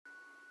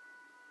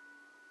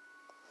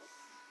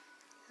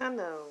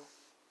Hello.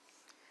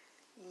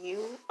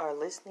 You are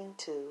listening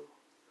to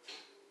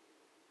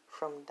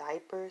From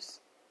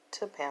Diapers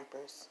to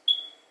Pampers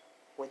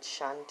with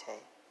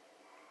Shantae.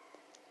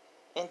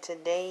 In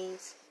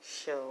today's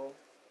show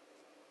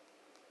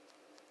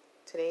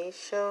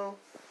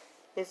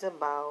is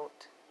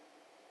about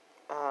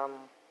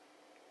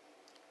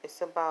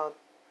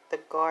the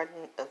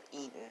Garden of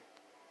Eden.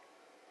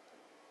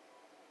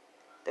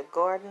 The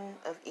Garden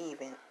of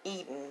Eden,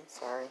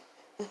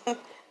 the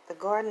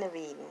Garden of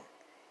Eden,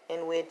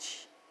 in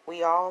which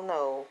we all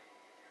know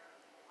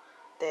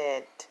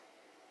that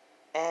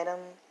Adam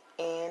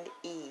and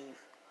Eve,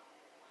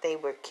 they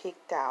were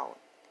kicked out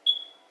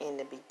in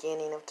the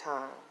beginning of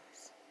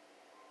times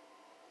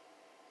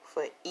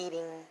for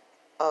eating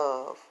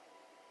of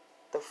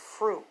the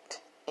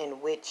fruit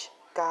in which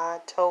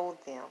God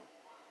told them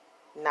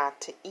not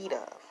to eat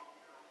of,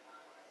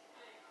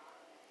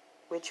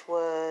 which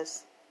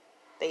was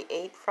they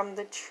ate from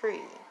the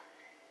tree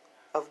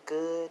of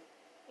good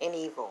and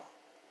evil,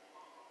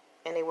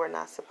 and they were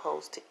not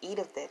supposed to eat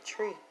of that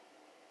tree.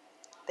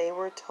 They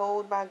were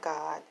told by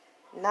God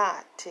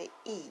not to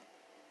eat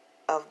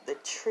of the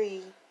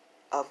tree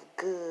of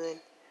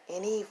good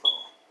and evil.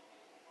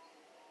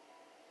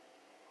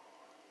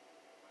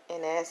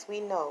 And as we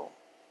know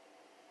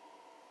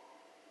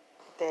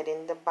that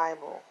in the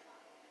Bible,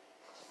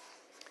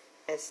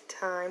 as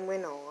time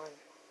went on,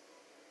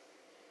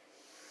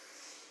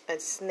 a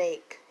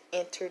snake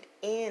entered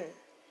in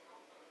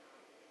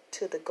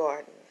to the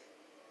garden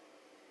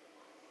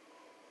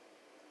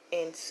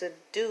and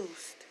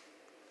seduced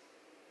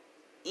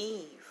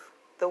Eve,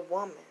 the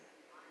woman,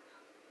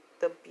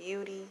 the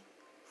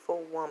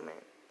beautiful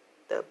woman.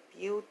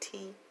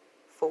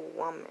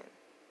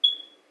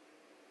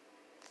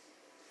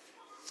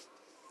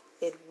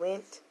 It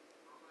went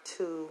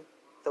to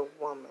the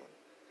woman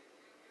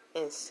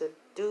and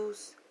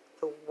seduced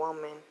the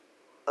woman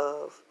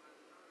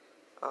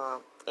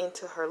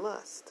into her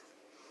lust.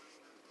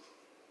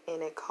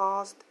 And it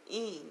caused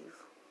Eve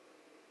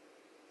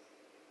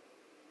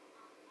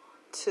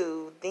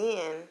to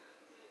then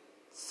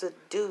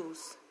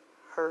seduce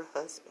her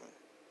husband.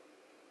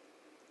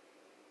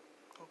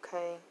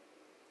 Okay?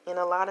 And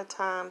a lot of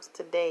times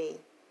today,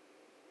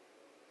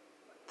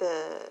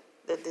 the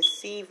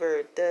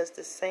deceiver does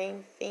the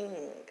same thing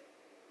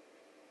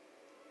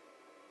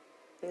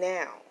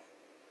now.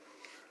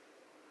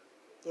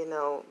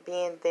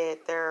 Being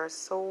that there are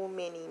so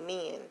many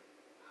men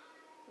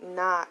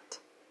not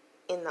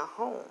in the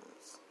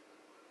homes,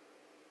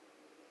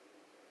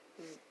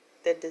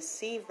 the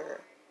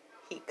deceiver,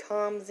 he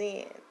comes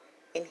in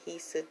and he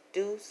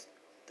seduces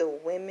the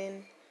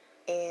women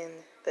and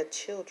the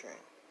children.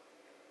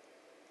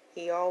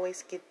 He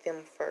always gets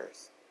them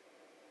first.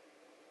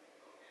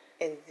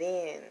 And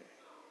then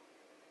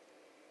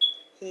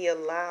he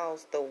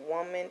allows the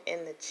woman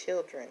and the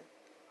children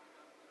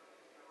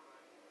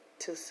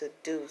to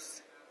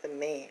seduce the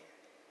man.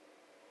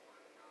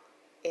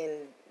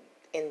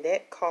 And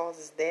that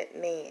causes that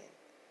man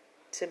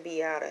to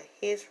be out of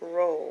his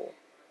role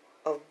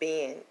of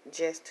being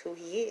just who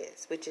he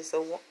is, which is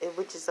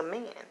a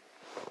man.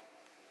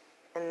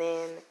 And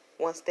then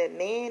once that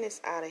man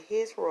is out of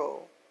his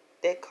role,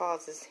 that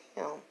causes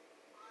him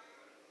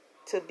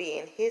to be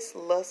in his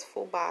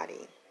lustful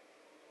body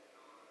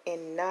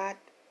and not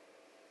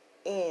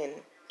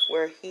in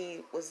where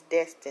he was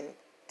destined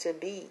to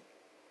be.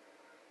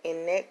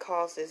 And that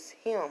causes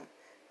him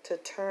to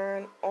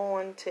turn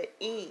on to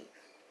Eve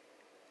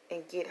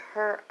and get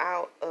her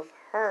out of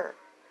her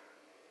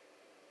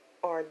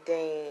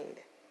ordained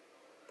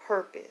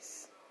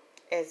purpose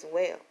as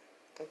well.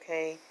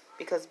 Okay?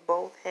 Because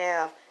both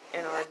have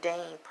an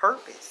ordained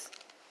purpose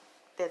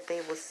that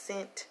they were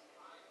sent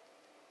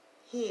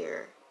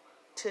here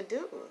to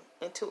do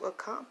and to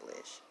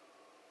accomplish.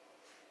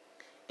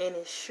 And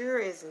it sure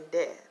isn't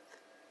death.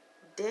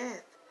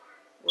 Death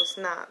was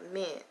not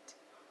meant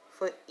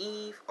for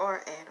Eve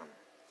or Adam.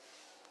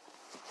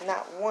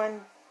 Not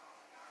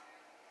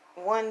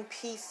one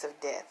piece of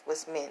death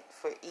was meant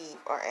for Eve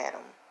or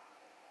Adam.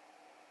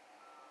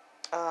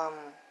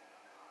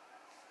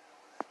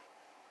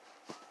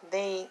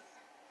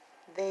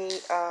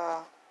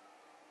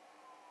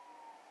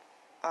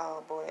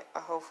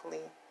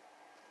 Hopefully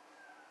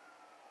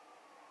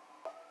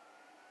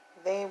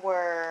they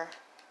were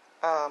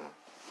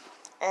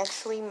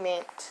actually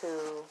meant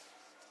to.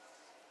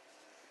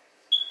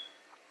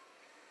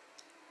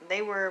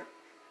 They were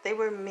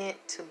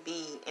meant to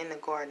be in the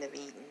Garden of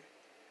Eden.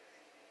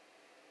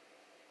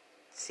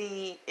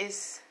 See,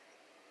 it's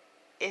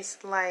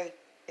like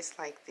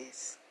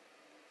this.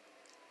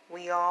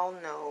 We all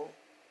know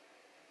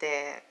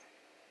that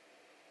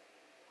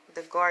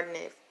the Garden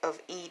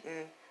of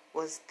Eden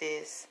was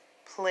this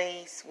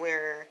place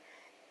where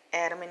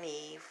Adam and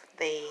Eve,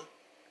 they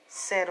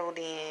settled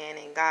in,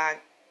 and God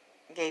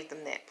gave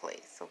them that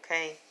place,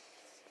 okay?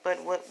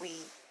 But what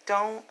we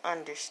don't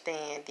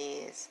understand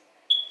is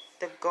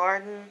the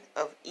Garden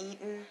of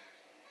Eden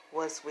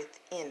was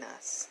within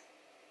us.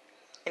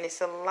 And it's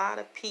a lot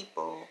of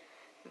people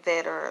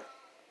that are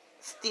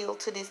still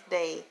to this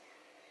day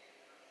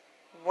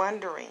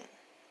wondering,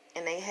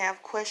 and they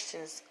have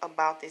questions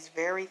about this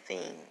very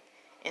thing,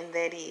 and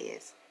that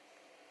is,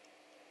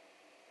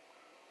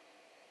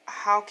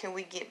 how can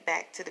we get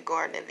back to the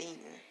Garden of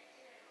Eden?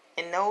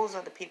 And those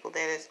are the people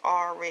that is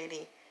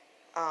already,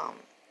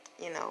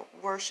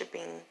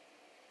 worshiping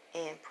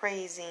and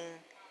praising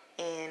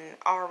and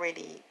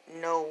already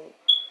know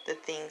the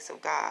things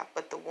of God.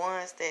 But the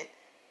ones that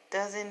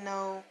doesn't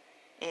know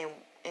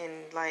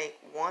and like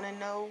want to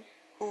know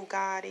who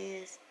God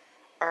is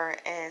are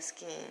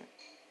asking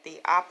the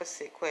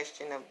opposite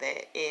question of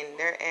that, and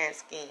they're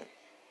asking,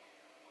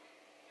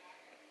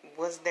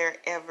 was there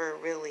ever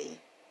really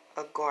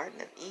a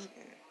Garden of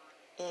Eden?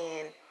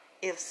 And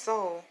if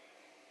so,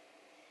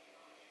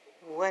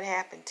 what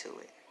happened to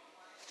it?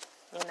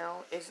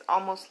 It's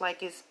almost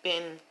like it's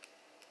been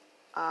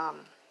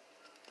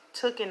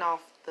taken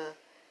off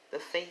the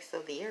face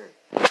of the earth.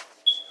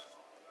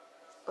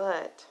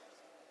 But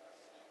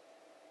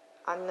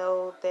I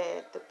know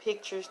that the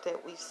pictures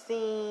that we've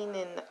seen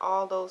and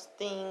all those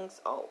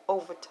things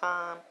over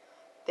time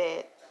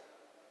that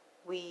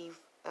we've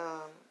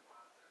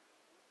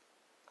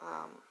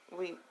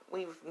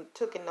we've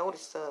taken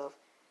notice of.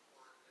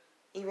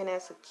 Even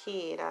as a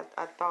kid,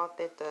 I thought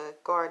that the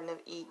Garden of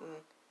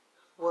Eden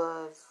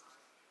was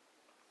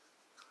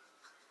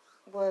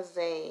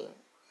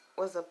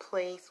a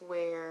place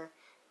where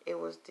it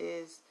was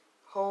this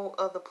whole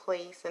other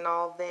place and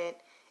all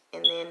that,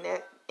 and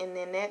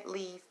then that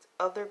leads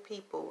other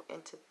people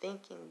into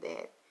thinking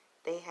that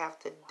they have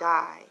to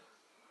die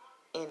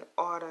in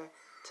order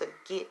to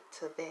get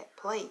to that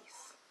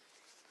place.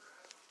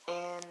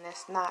 And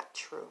that's not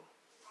true.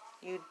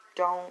 You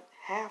don't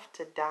have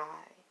to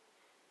die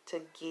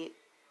to get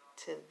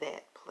to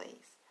that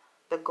place.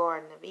 The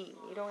Garden of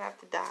Eden. You don't have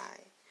to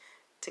die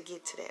to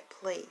get to that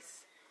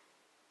place.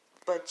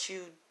 But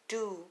you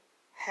do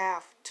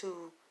have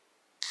to,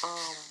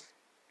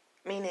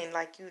 meaning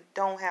like you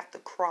don't have to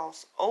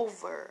cross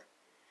over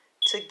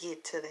to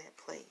get to that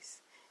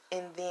place.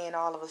 And then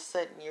all of a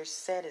sudden you're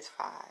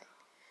satisfied.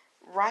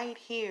 Right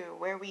here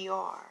where we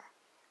are,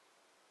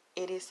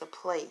 it is a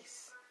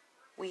place.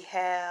 We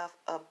have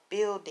a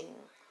building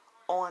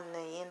on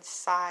the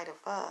inside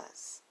of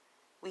us.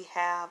 We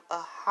have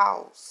a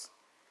house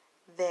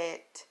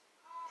that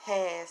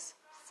has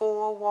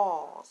 4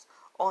 walls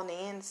on the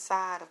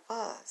inside of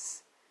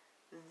us.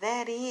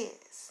 That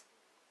is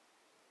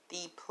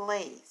the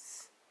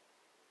place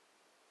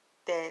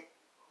that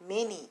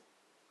many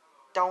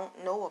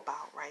don't know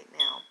about right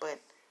now.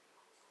 But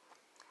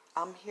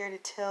I'm here to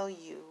tell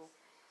you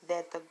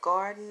that the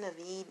Garden of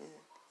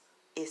Eden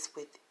is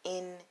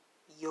within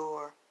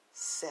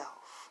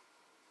yourself.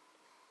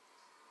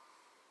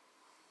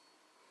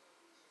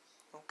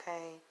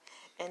 Okay?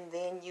 And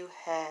then you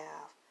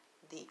have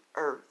the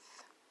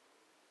earth.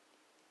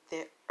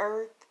 The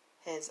earth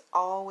has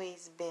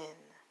always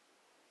been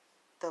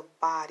the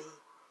body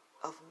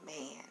of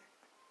man.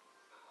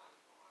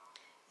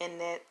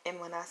 And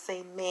when I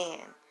say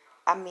man,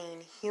 I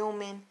mean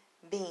human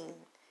being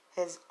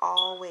has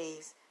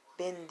always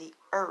been the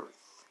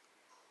earth.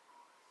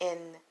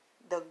 And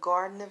the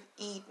Garden of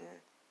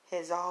Eden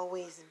has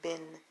always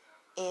been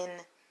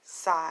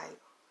inside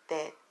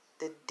the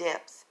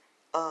depths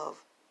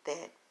of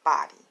that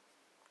body.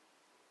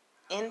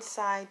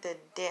 Inside the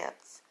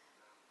depths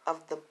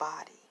of the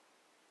body.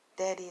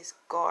 That is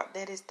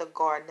the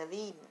Garden of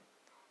Eden.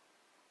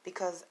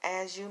 Because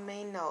as you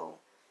may know,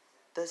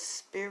 the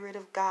Spirit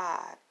of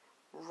God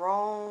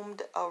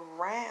roamed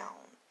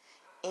around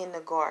in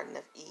the Garden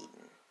of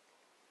Eden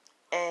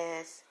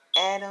as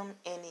Adam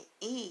and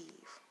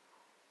Eve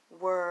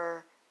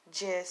were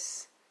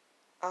just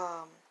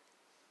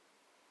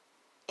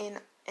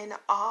in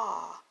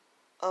awe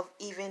of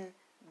even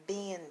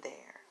being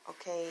there.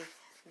 Okay,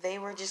 they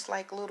were just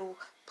like little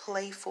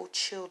playful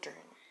children,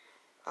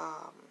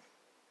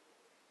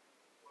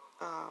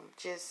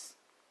 just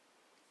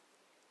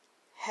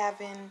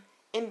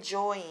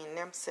enjoying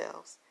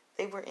themselves.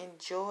 They were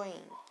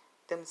enjoying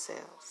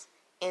themselves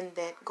in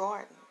that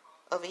Garden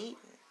of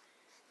Eden.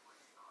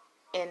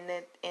 And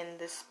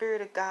the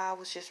Spirit of God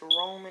was just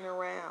roaming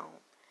around.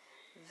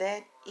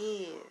 That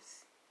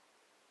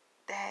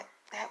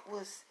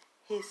was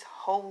His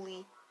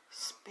Holy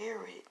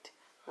Spirit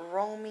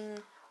roaming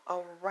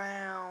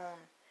around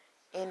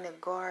in the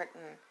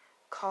garden,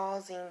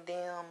 causing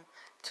them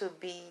to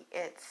be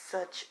at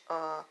such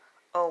a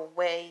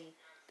way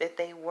that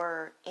they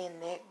were in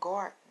that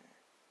garden.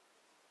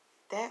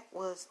 That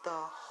was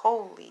the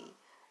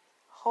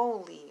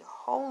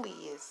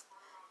holiest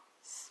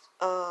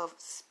of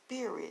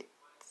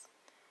spirits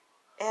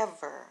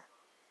ever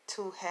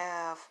to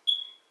have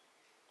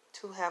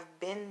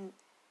been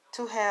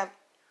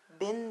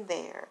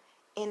there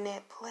in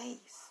that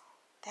place.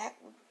 That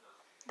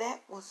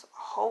was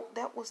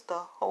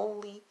the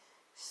Holy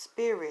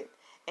Spirit,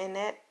 and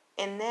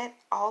that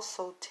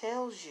also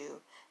tells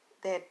you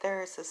that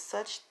there is a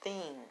such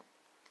thing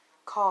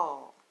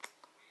called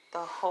the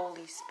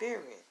Holy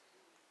Spirit,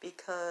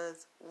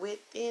 because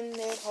within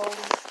that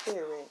Holy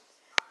Spirit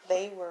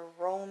they were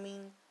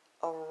roaming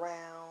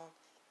around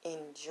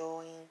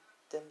enjoying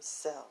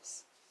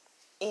themselves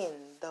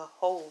in the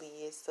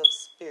holiest of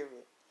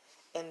spirit.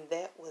 And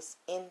that was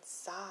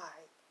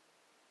inside.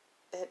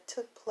 That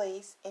took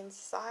place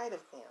inside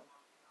of them.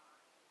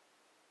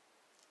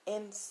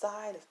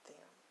 Inside of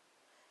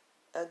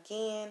them.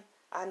 Again,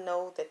 I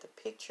know that the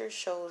picture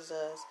shows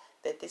us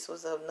that this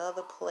was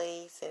another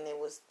place and it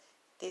was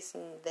this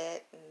and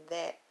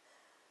that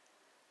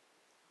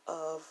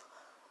of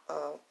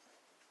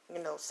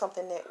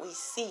something that we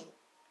see.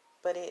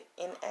 But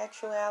in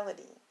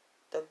actuality,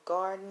 the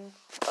Garden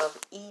of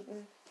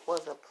Eden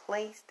was a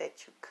place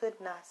that you could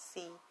not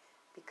see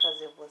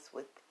because it was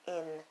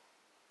within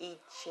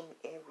each and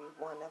every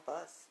one of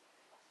us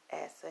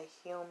as a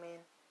human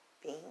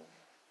being.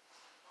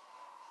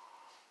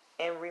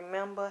 And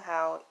remember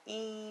how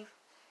Eve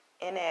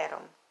and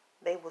Adam,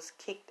 they was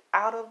kicked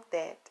out of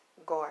that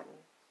garden.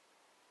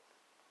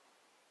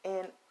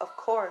 And of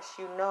course,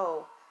 you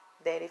know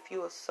that if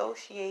you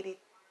associate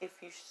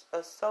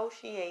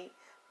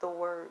the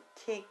word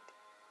kicked,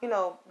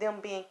 them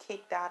being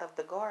kicked out of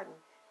the garden,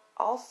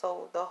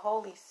 also the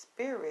Holy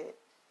Spirit,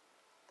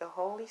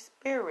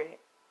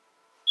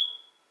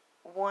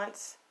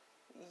 once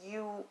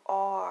you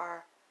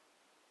are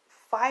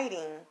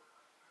fighting,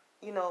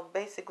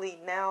 basically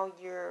now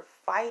you're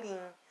fighting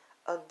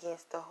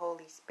against the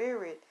Holy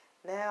Spirit.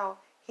 Now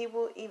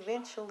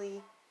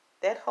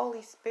that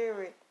Holy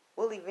Spirit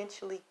will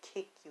eventually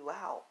kick you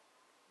out.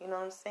 You know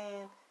what I'm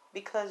saying?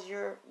 Because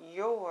you're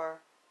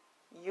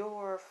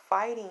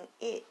fighting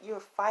it. You're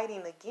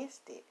fighting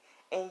against it.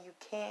 And you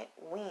can't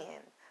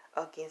win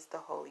against the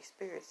Holy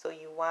Spirit. So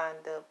you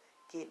wind up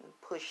getting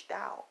pushed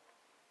out.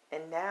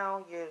 And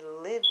now you're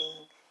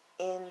living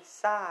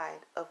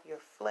inside of your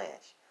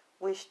flesh,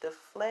 which the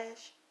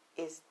flesh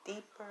is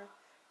deeper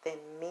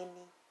than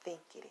many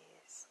think it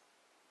is.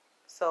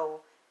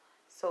 So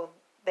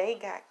they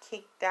got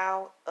kicked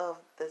out of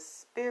the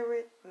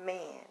spirit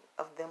man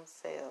of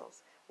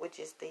themselves, which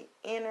is the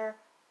inner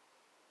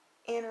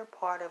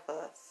part of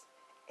us,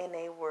 and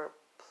they were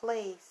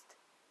placed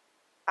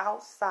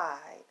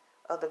outside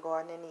of the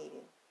Garden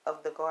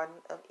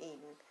of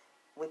Eden,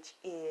 which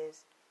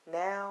is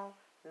now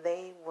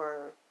they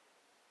were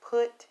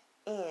put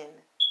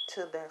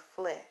into their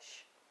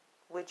flesh,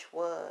 which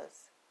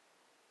was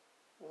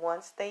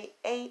once they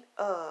ate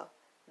of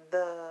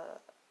the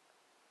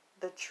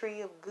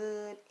tree of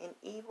good and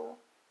evil,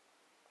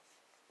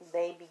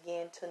 they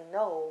began to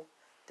know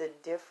the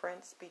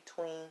difference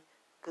between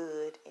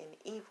good and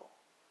evil.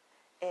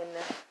 And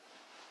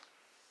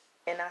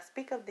I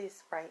speak of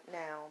this right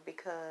now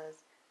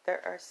because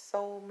there are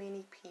so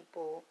many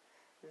people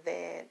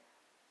that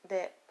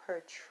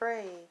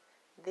portray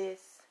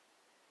this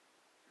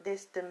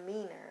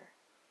demeanor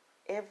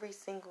every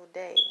single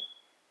day,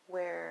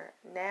 where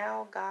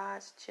now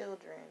God's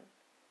children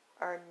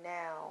are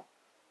now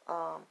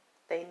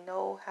they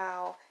know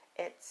how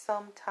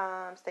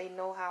they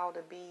know how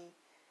to be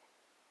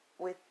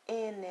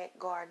within that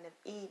Garden of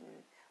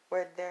Eden,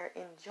 where they're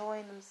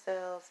enjoying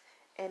themselves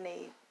and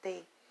they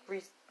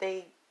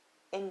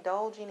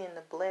indulging in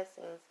the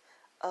blessings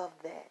of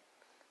that.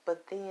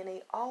 But then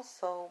they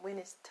also, when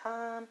it's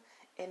time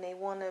and they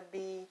want to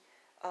be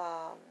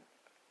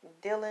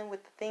dealing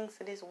with the things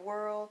of this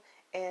world,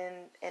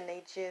 and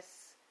they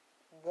just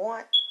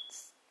want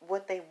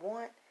what they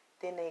want,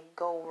 then they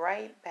go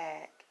right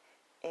back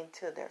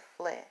into their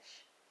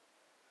flesh,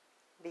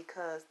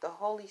 because the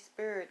Holy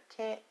Spirit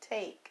can't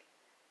take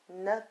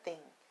nothing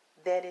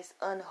that is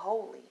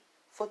unholy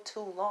for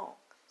too long.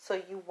 So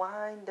you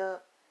wound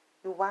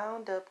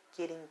up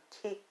getting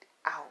kicked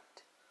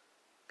out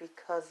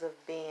because of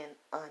being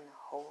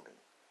unholy.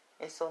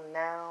 And so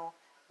now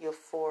you're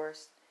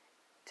forced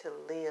to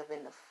live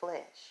in the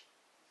flesh,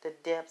 the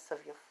depths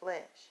of your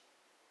flesh.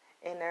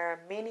 And there are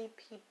many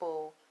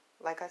people,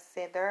 like I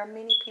said, there are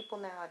many people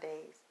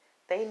nowadays,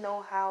 they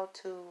know how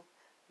to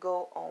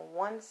go on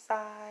one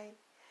side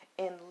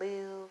and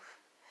live,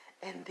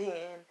 and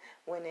then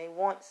when they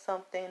want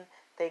something,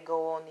 they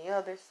go on the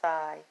other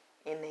side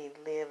and they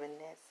live in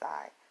that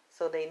side.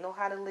 So they know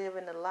how to live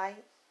in the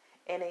light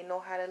and they know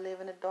how to live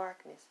in the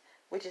darkness,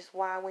 which is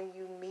why when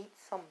you meet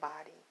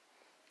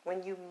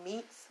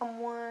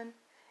someone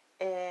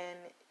and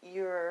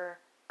you're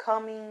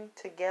coming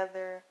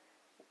together,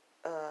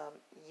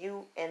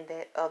 you and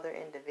that other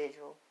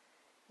individual,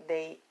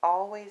 they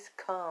always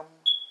come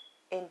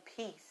in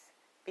peace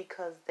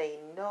because they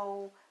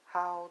know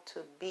how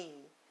to be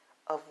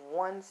of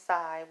one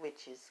side,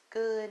 which is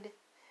good,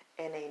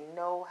 and they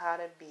know how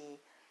to be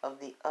of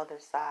the other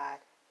side,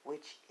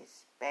 which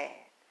is bad.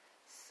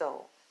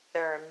 So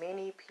there are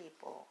many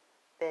people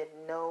that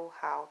know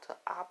how to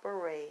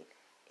operate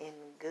in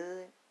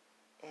good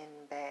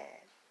and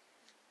bad.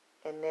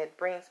 And that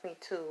brings me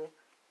to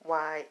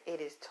why it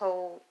is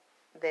told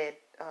that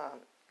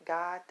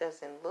God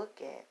doesn't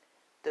look at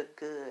the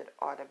good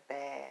or the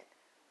bad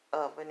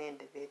of an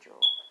individual.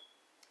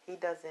 He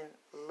doesn't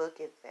look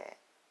at that,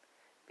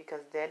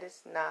 because that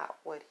is not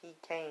what he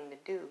came to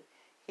do.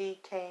 He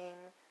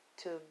came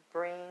to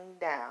bring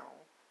down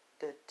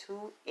the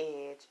two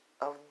edge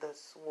of the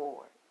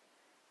sword.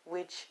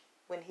 which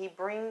when he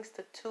brings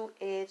the two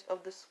edge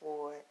of the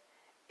sword,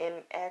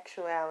 in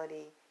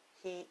actuality,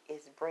 he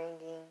is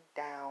bringing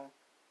down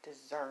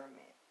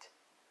discernment.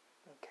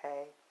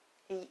 Okay?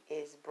 He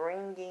is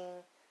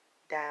bringing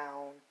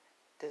down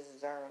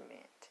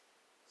discernment.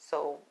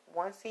 So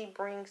once he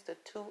brings the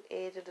two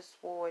edge of the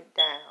sword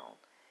down,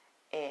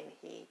 and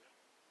he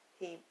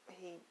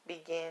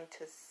begins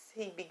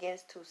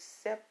to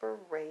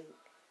separate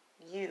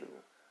you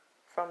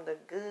from the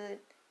good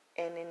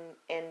and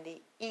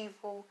the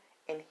evil,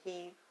 and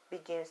he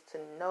begins to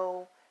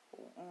know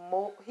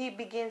more. He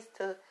begins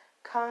to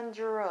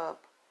conjure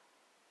up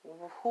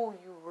who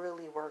you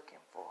really working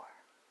for.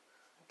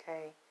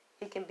 Okay,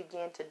 he can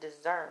begin to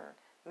discern,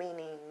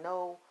 meaning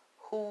know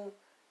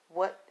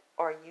what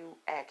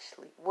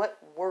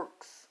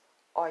works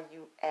are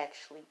you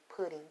actually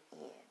putting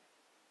in.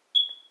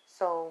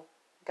 So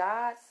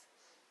God's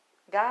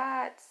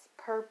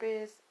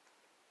purpose,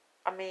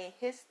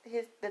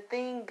 the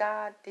thing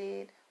God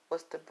did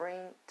was to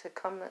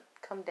come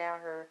down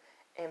here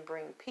and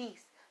bring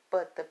peace,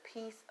 but the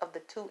peace of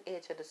the two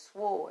edge of the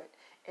sword,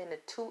 and the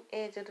two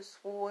edge of the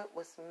sword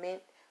was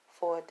meant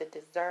for to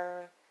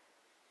discern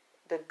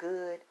the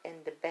good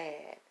and the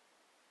bad,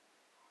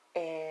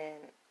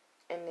 and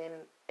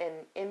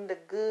in the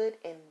good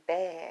and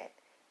bad,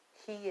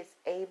 he is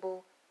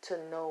able to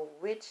know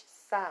which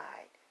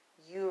side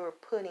you're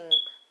putting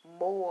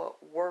more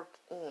work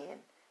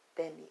in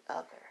than the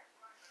other.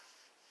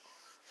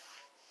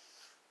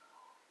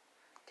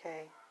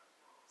 Okay?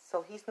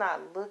 So he's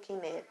not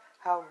looking at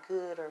how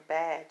good or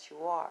bad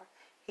you are.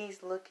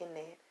 He's looking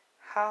at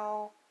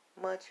how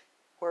much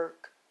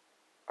work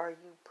are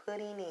you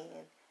putting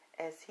in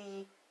as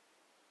he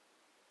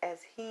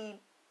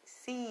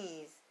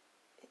sees,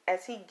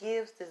 as he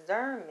gives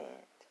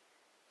discernment.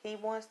 He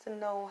wants to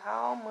know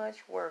how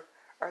much work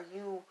are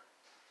you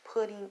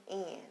putting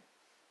in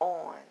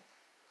on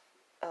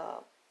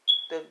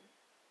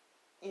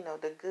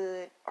the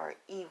good or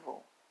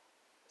evil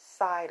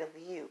side of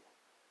you.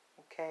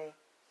 Okay?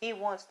 He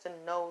wants to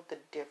know the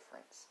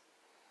difference.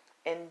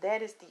 And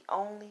that is the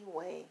only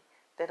way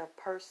that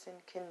a person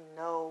can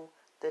know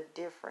the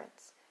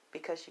difference,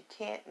 because you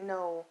can't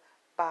know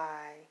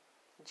by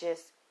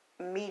just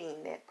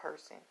meeting that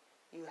person.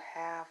 You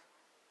have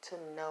to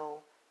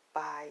know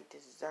by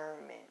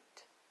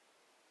discernment.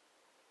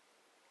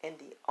 And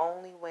the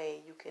only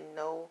way you can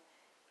know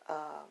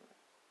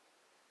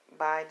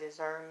by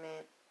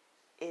discernment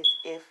is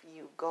if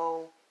you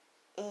go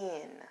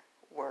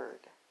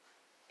inward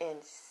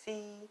and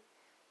see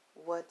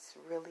what's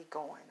really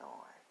going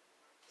on.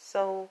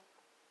 So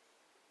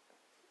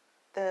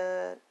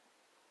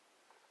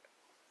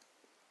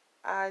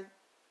I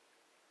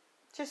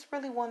just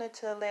really wanted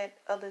to let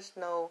others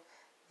know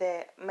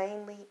that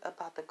mainly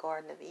about the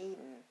Garden of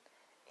Eden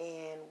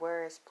and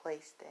where it's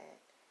placed at.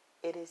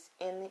 It is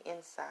in the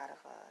inside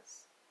of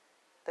us.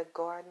 The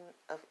Garden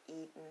of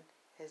Eden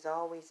has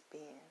always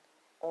been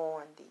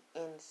on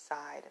the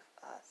inside of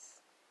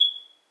us.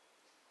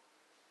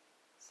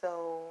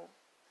 So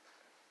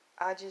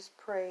I just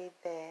pray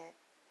that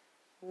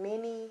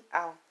many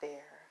out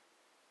there,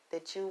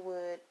 that you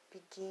would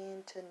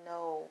begin to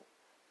know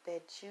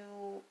that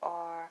you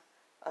are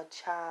a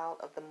child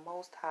of the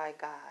Most High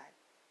God,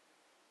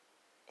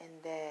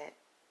 and that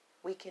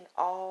we can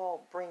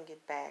all bring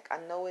it back. I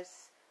know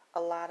it's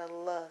a lot of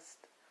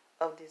lust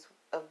of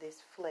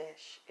this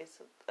flesh. It's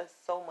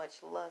so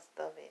much lust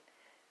of it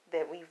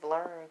that we've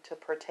learned to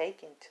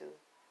partake into.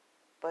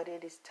 But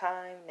it is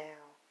time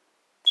now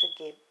to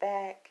get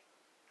back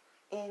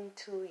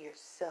into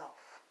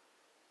yourself,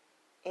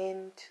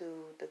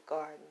 into the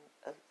Garden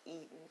of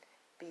Eden,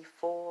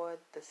 before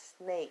the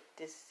snake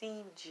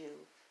deceived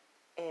you,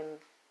 and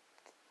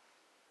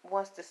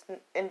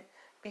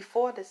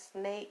before the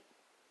snake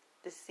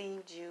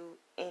deceived you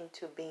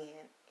into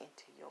being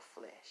into your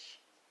flesh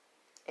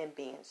and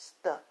being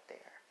stuck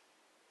there.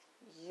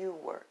 You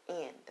were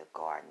in the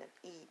Garden of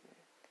Eden,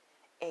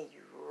 and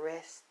you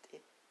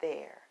rested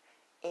there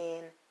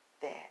in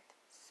that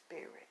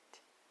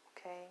spirit.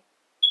 Okay?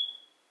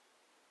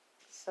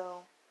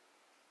 So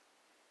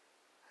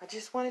I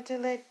just wanted to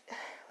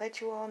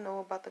let you all know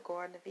about the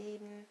Garden of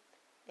Eden,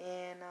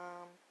 and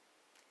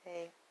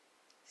hey,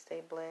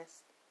 stay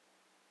blessed.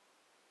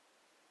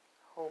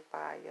 Hope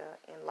I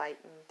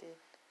enlightened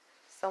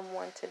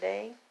someone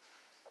today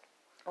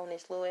on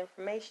this little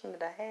information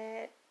that I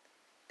had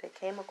that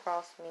came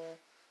across my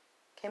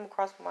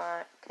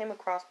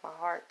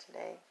heart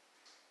today,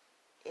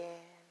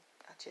 and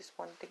I just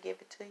wanted to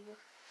give it to you.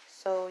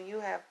 So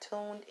you have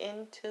tuned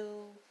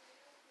into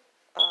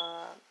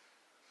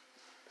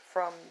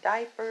From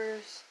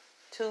Diapers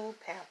to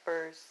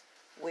Pampers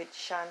with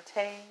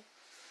Shantae,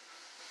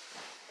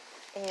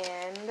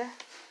 and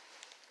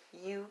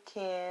you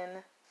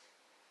can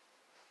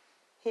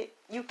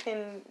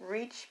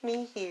reach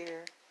me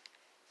here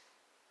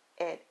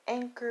at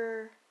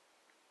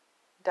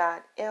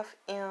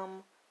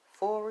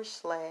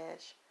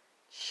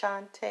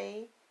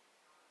anchor.fm/Shantae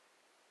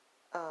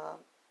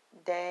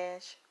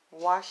dash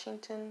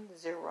Washington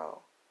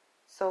 0.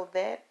 So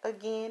that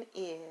again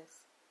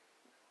is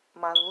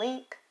my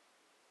link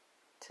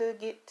to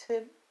get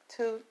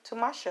to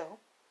my show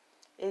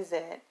is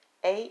at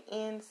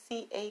anchor.fm/SHONTEY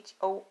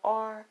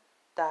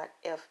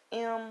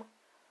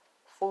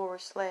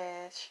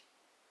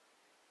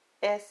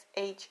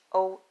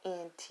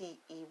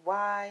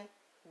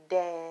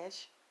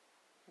dash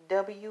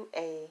WASHINGTON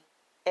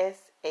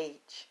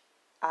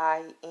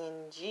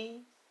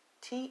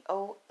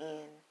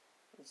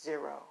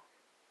 0.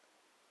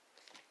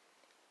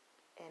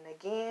 And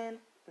again,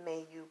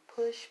 may you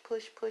push,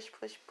 push, push,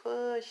 push,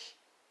 push,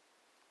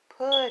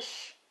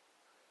 push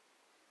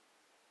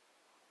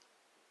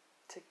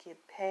to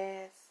get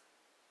past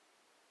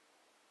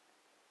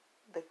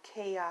the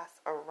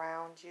chaos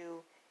around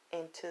you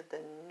into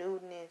the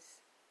newness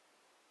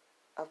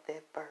of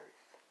that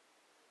birth.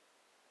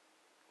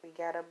 We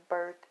got a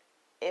birth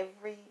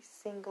every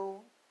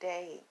single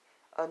day,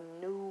 a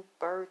new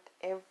birth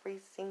every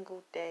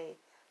single day.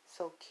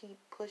 So keep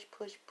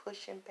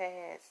pushing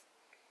past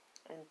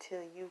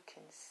until you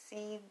can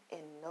see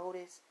and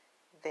notice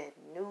that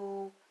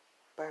new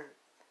birth.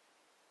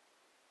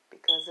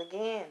 Because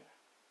again,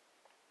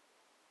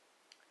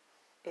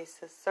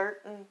 it's a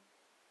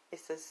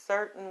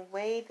certain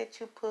way that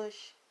you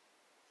push,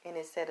 and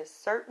it's at a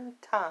certain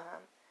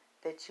time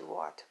that you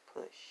are to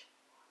push.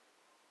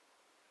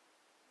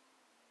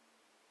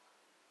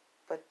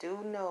 But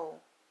do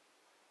know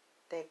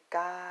that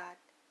God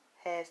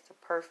has the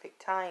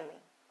perfect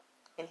timing,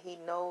 and He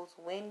knows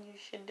when you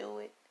should do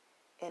it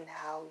and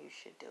how you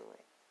should do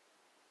it.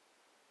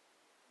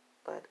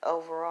 But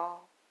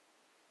overall,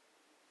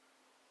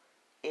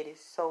 it is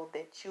so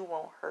that you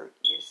won't hurt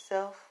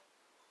yourself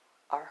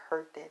or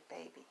hurt that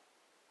baby.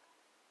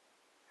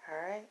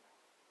 Alright?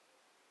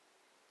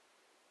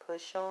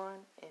 Push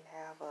on and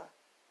have a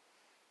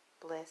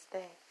blessed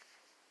day.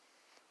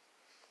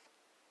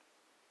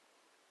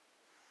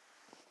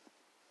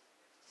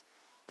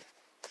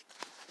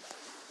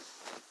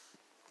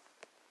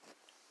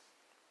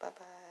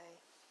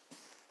 Bye-bye.